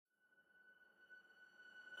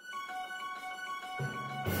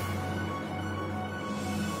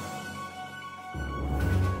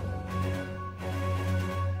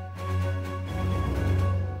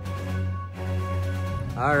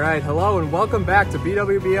All right, hello and welcome back to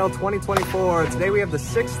BWBL 2024. Today we have the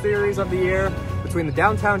 6th series of the year between the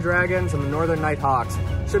Downtown Dragons and the Northern Nighthawks.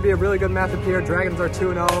 Should be a really good matchup here. Dragons are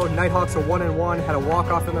 2-0, Nighthawks are 1-1, had a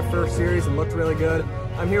walk-off in their first series and looked really good.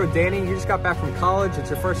 I'm here with Danny. You just got back from college.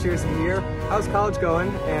 It's your first series of the year. How's college going?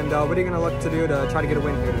 And what are you going to look to do to try to get a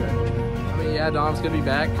win here today? Yeah, Dom's going to be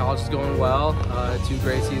back. College is going well. 2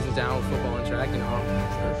 great seasons down with football and track,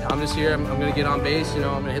 I'm just here. I'm going to get on base, I'm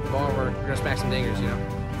going to hit the ball, and we're going to smack some dingers,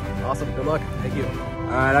 Awesome. Good luck. Thank you. All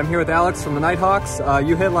right, I'm here with Alex from the Nighthawks.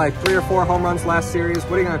 You hit like 3 or 4 home runs last series.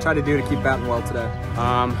 What are you going to try to do to keep batting well today?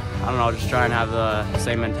 I don't know, just try and have the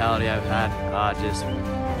same mentality I've had. Just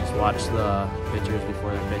watch the pitchers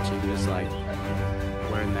before they're pitching, just like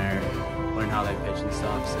learn how they pitch and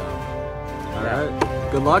stuff. So, all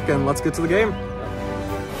right. Good luck, and let's get to the game.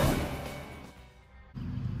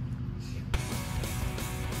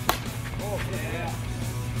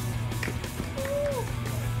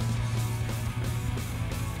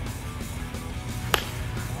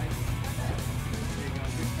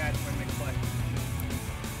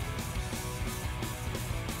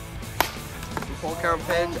 Full count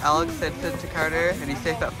pitch, Alex hits it to Carter, and he's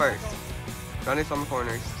safe at first. Ronnie's on the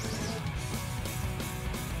corners.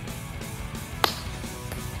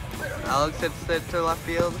 Alex hits it to left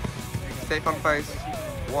field, safe on first,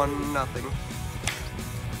 1-0.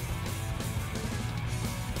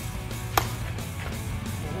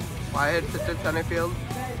 Wyatt hits it to center field,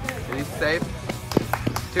 and he's safe,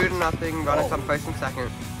 2-0, Ronnie's on first and second.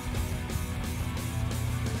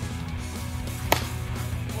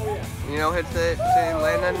 Hits it to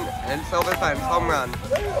Landon, and it's overtime, home run.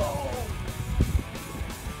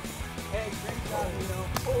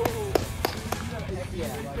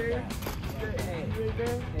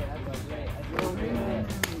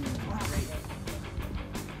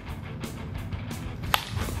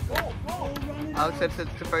 Alex hits it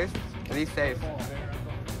to first, and he's safe.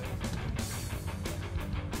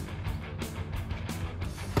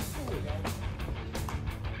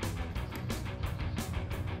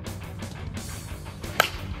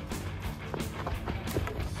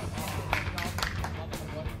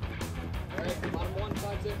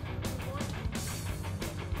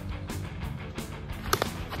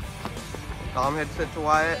 Dom hits it to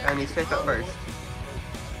Wyatt, and he's safe at first.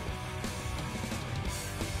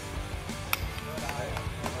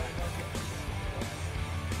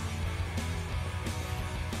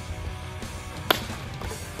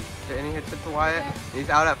 Danny hits it to Wyatt, and he's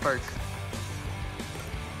out at first.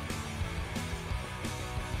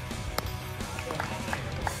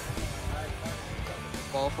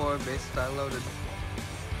 Ball forward, base side loaded.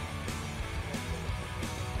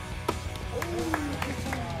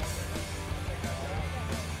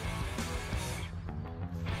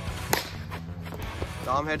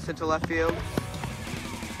 Dom hits it to left field.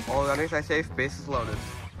 All runners are safe, bases loaded.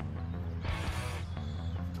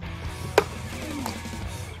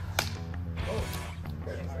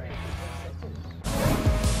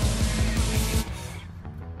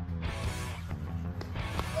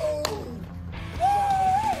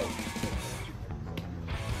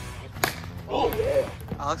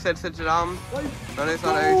 Alex hits it to Dom. Runners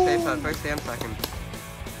on are safe at first and second.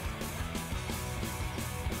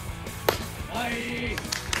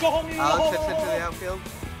 Alex hits it to the outfield.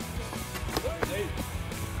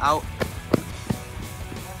 Out.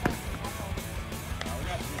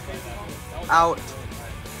 Out.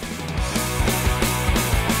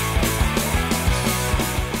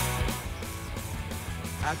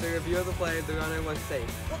 After review of the play, the runner was safe.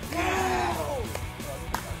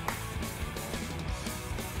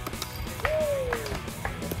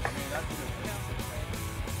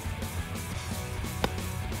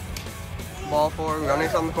 Ball forward,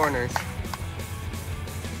 runners on the corners.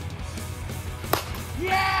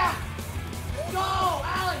 Yeah! Go!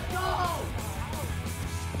 Alex, go!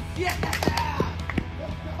 Yeah!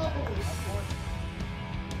 Let's go!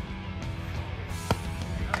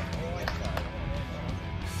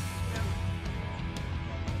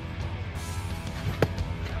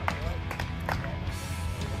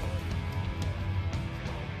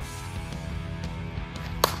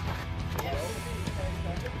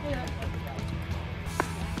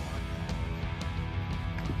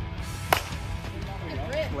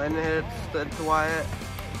 Landon hits it to Wyatt,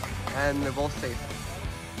 and they're both safe.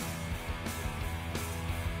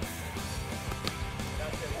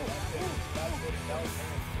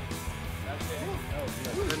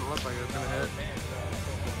 It didn't look like it was going to hit.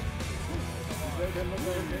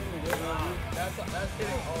 That's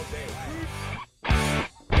hitting all day.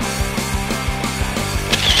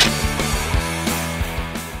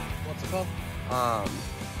 What's it called?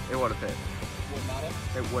 It would have hit.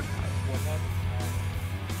 It would have.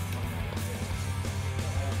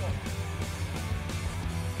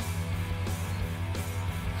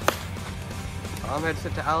 Hits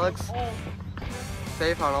it to Alex.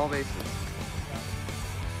 Safe on all bases.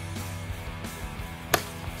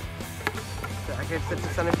 Jack hits it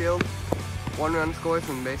to center field. 1 run scores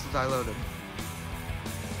and bases are loaded.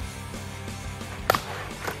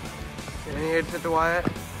 And he hits it to Wyatt.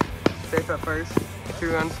 Safe at first.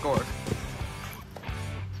 2 run score.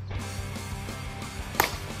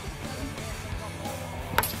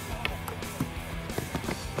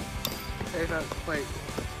 Safe at the plate.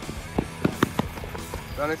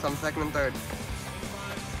 Runners on second and third.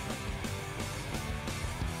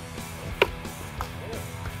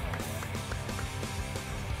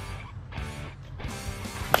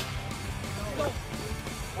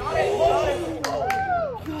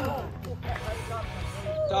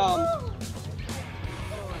 Dom.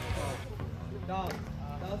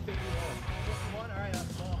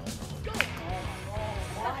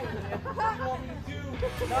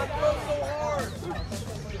 Not throw so hard.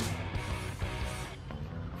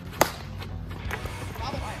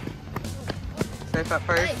 Safe at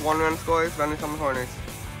first, 1 run scores, runners on the corners.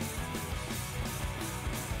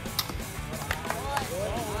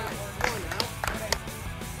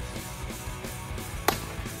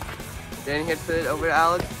 Danny hits it over to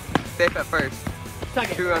Alex. Safe at first.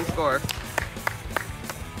 2 run score.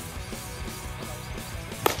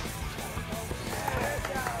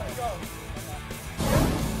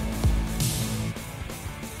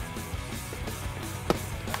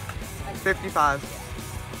 $55.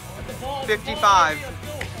 55.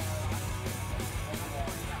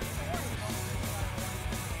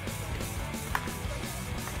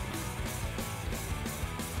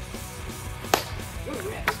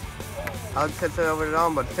 Alex hits it over to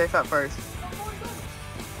Dom, but safe at first.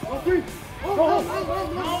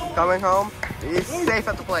 Coming home, he's safe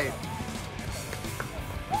at the plate.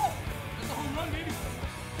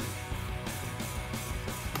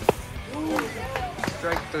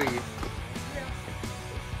 Strike 3.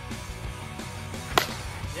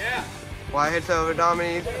 Yeah. Wyatt hits over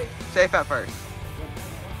Dominique, safe at first.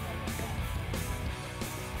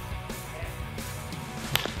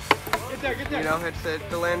 Get there. Hits it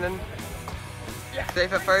to Landon.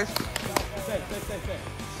 Safe at first.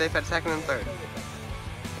 Safe at second and third.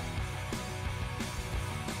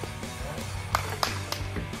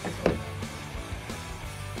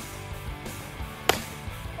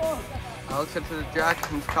 Alex hits it to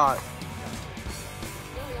Jack and it's caught.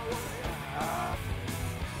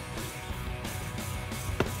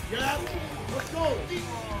 Yeah. Let's go.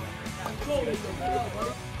 Let's go.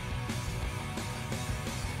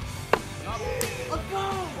 Let's go.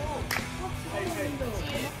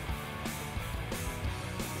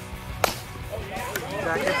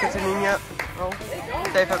 Jack hits it to Nina. Oh,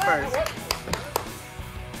 safe at first.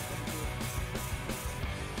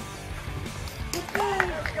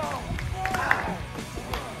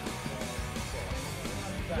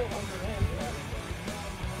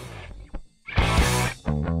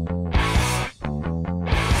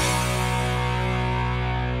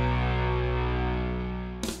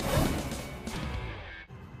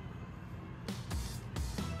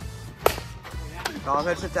 Dom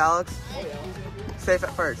hits it to Alex. Safe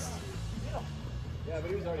at first. Yeah, but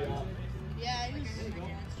he was already off. Yeah, he was.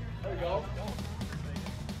 There we go.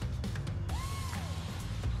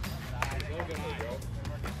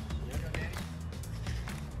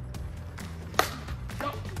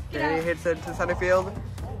 Danny hits it to center field.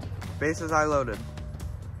 Bases are loaded.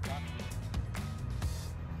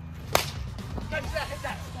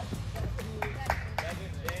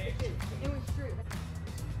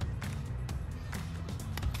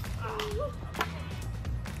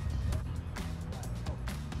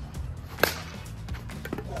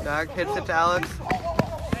 Jack hits it to Alex.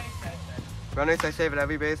 Runners are safe at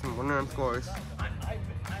every base and 1 run scores.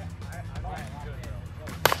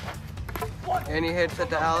 And he hits it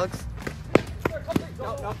to Alex.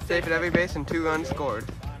 Safe at every base and 2 runs scored.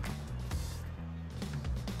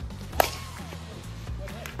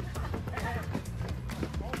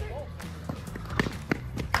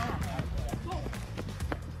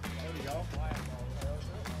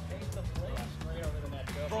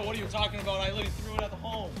 Bro, what are you talking about? I literally threw it at the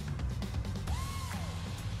home.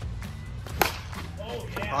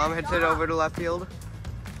 Tom hits it over to left field.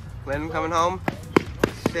 Landon coming home.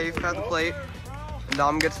 Safe at the plate. And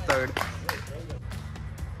Dom gets third.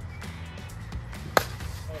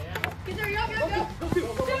 Get there, yup. Nah,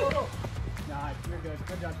 you're good.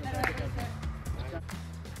 Good job. Good job.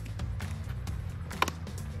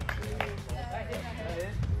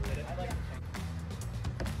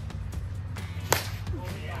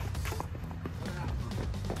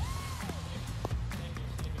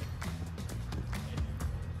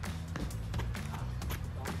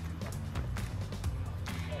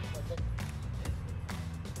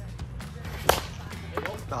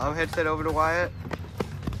 Dom hits it over to Wyatt.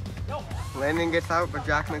 Landon gets out, but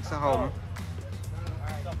Jack makes it home.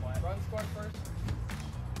 Run scored first.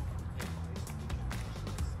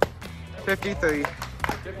 53.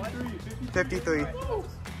 53.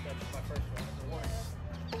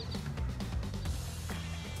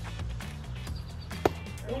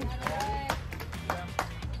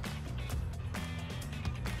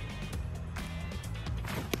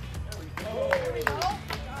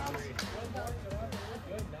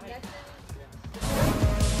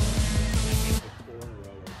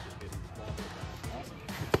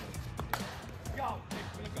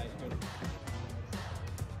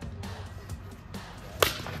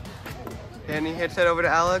 Danny hits it over to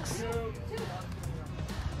Alex.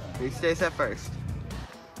 He stays at first.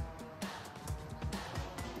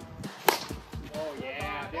 Oh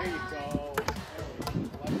yeah, there you go.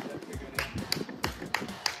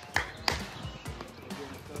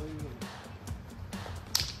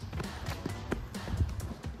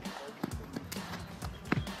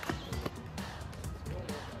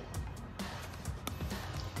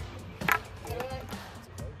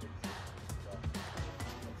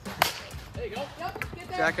 There you go.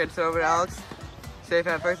 Jack hits it over to Alex. Safe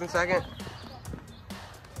at first and second.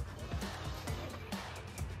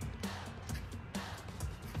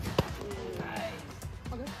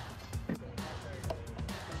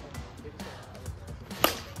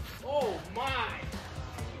 Oh my!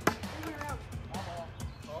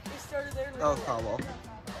 That was foul ball.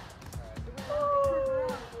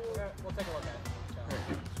 We'll take a look at it.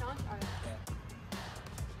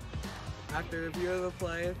 After review of the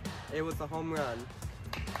play, it was a home run.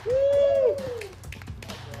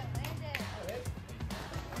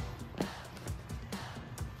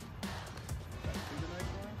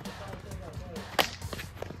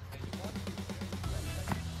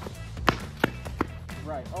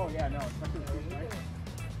 Right. Oh yeah, no. It's not good, right?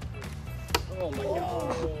 Oh my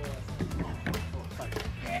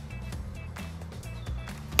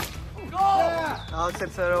god. Alex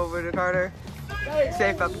hits it over to Carter.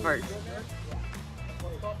 Safe up first.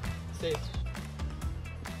 Safe.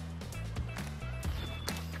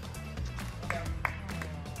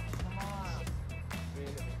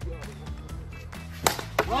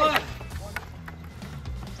 Run!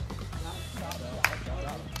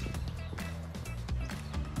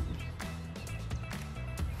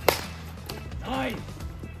 Nice!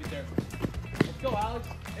 Get there. Let's go, Alex.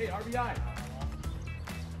 Hey, RBI.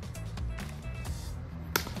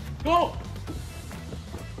 Go!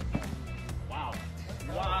 Wow.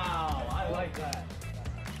 Wow, I like that.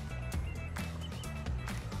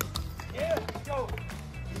 Yeah, let's go.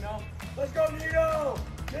 Nino. Let's go, Nino!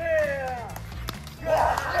 Yeah!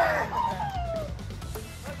 Yeah!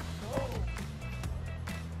 Let's go!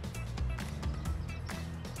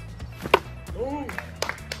 Ooh.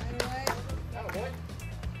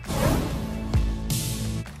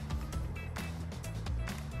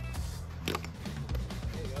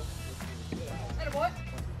 Attaboy.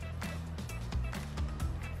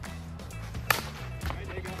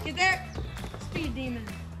 Get there, speed demon.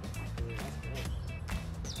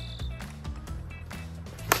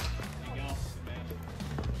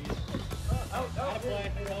 Out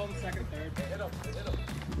play. Tell him second, third. Hit him.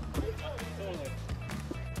 Totally.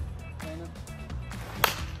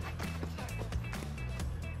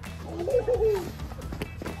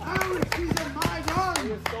 Alex, he's in my gun!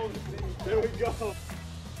 There we go.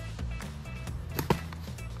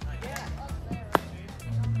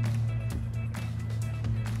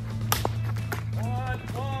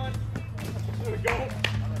 One. There we go.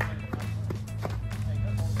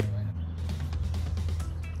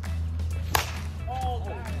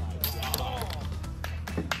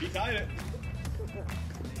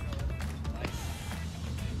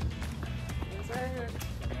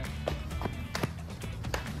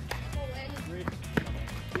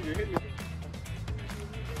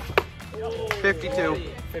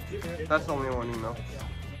 52. That's the only one you know.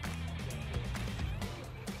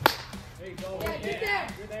 There you go. Yeah, get there.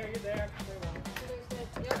 You're there, you're there.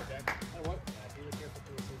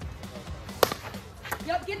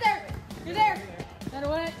 Yep, get there. You're there. Better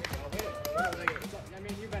way. I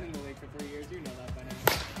mean, you've been in the league for 3 years. You know that by now.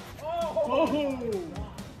 Oh!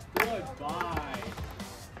 Goodbye.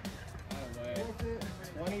 By the way.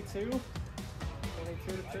 22?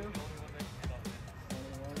 22 to 2?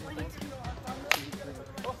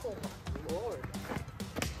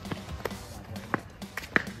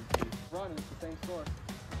 Run, it's the same score.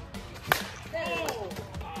 Oh!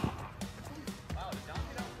 Wow, the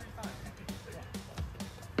donkey down 3 times.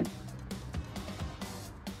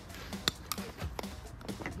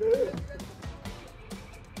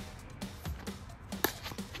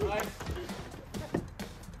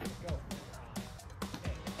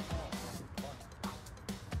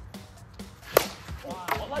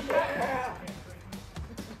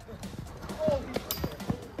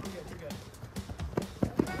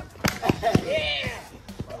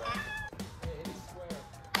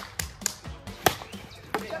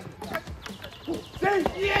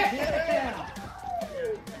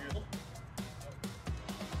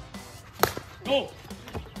 Go!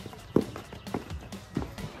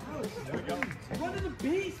 Run to the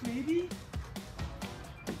base, maybe.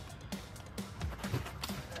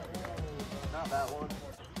 Not that one.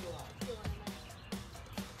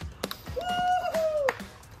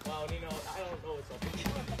 Wow, Nino, I don't know what's up.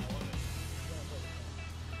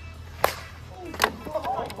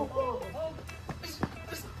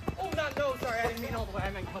 Oh, not no, sorry, I didn't mean all the way.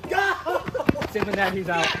 I meant come on. It's in the net, he's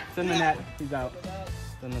out. It's in the net, he's out.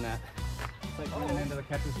 It's in the net. It's like running into the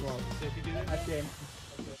catcher's glove. That's game.